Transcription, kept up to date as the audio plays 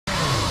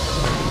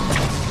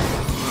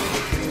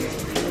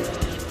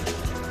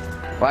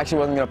Well, I actually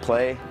wasn't going to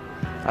play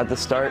at the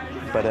start,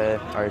 but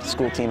our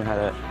school team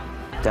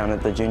down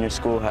at the junior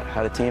school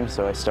had a team,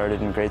 so I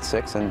started in grade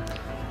 6 and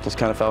just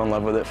kind of fell in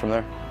love with it from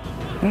there.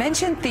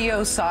 Mention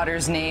Theo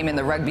Sauder's name in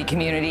the rugby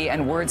community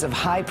and words of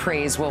high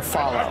praise will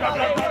follow.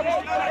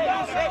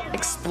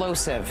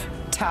 Explosive,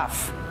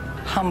 tough,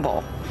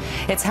 humble.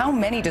 It's how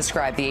many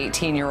describe the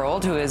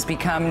 18-year-old who has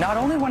become not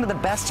only one of the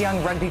best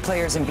young rugby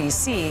players in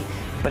BC,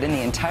 but in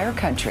the entire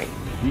country.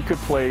 He could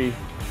play,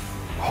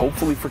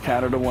 hopefully, for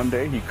Canada one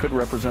day. He could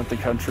represent the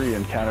country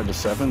in Canada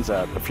Sevens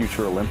at a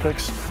future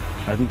Olympics.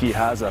 I think he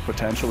has that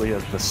potential. He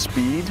has the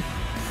speed.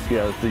 He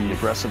has the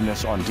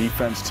aggressiveness on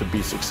defense to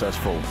be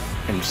successful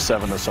in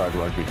seven-a-side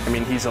rugby. I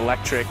mean, he's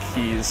electric.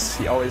 He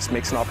always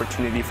makes an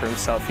opportunity for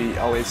himself. He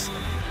always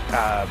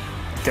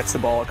gets the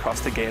ball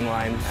across the gain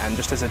line, and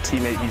just as a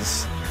teammate,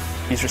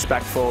 he's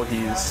respectful.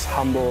 He's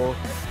humble.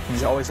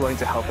 He's always willing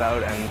to help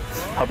out and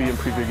help you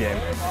improve your game.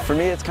 For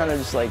me, it's kind of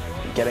just like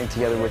getting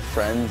together with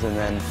friends and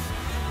then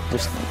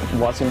just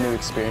watching new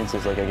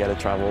experiences. Like I get to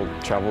travel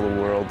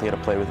the world, get to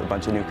play with a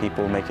bunch of new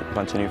people, make a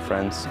bunch of new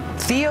friends.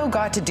 Theo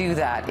got to do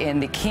that in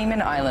the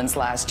Cayman Islands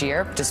last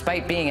year.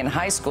 Despite being in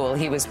high school,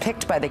 he was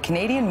picked by the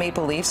Canadian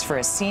Maple Leafs for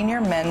a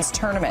senior men's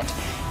tournament.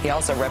 He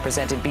also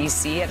represented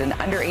BC at an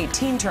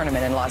under-18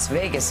 tournament in Las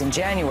Vegas in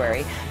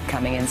January,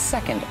 coming in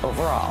 2nd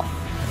overall.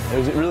 It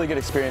was a really good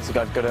experience. I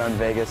got to go down to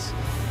Vegas,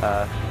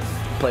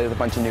 play with a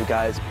bunch of new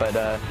guys, but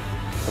it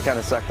kind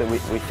of sucked that we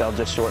fell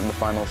just short in the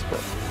finals, but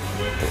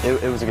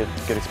it was a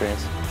good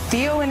experience.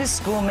 Theo and his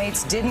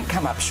schoolmates didn't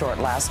come up short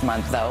last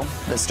month, though.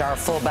 The star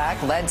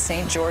fullback led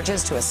St.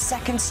 George's to a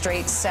 2nd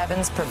straight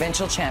Sevens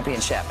provincial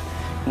championship.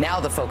 Now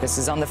the focus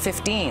is on the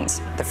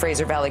 15s, the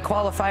Fraser Valley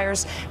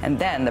qualifiers, and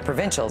then the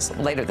provincials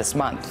later this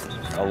month.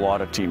 A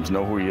lot of teams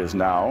know who he is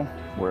now,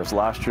 whereas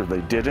last year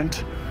they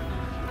didn't.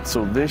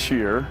 So this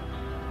year,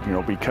 you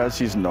know, because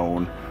he's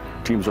known,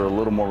 teams are a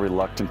little more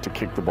reluctant to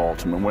kick the ball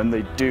to him. And when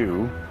they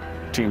do,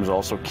 teams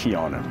also key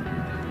on him.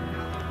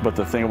 But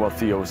the thing about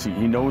Theo is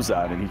he knows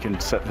that, and he can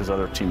set his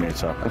other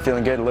teammates up. I'm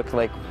feeling good. It looked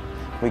like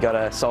we got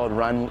a solid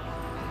run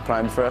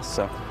primed for us.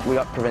 So we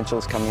got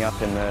provincials coming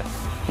up in the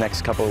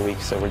next couple of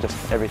weeks. So we're just,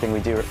 everything we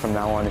do from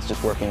now on is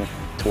just working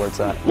towards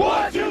that.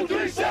 1, 2,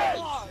 3,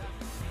 6!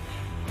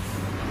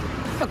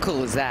 How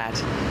cool is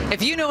that?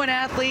 If you know an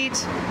athlete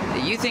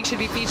that you think should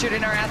be featured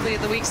in our Athlete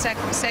of the Week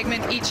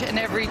segment each and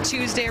every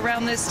Tuesday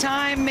around this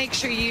time, make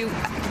sure you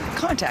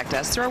contact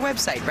us through our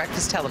website,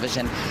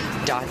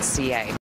 breakfasttelevision.ca.